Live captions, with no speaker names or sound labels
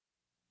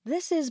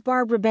This is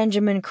Barbara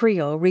Benjamin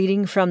Creel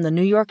reading from the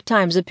New York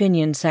Times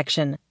opinion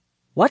section.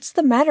 What's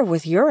the Matter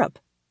with Europe?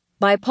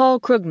 By Paul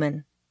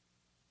Krugman.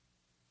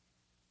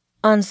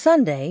 On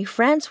Sunday,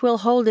 France will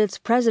hold its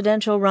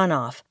presidential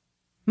runoff.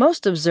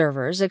 Most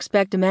observers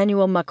expect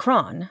Emmanuel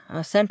Macron,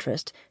 a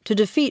centrist, to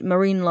defeat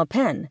Marine Le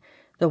Pen,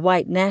 the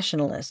white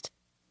nationalist.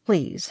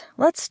 Please,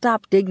 let's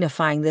stop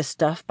dignifying this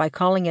stuff by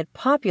calling it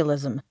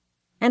populism.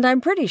 And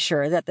I'm pretty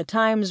sure that the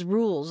Times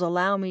rules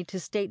allow me to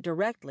state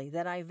directly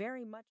that I very much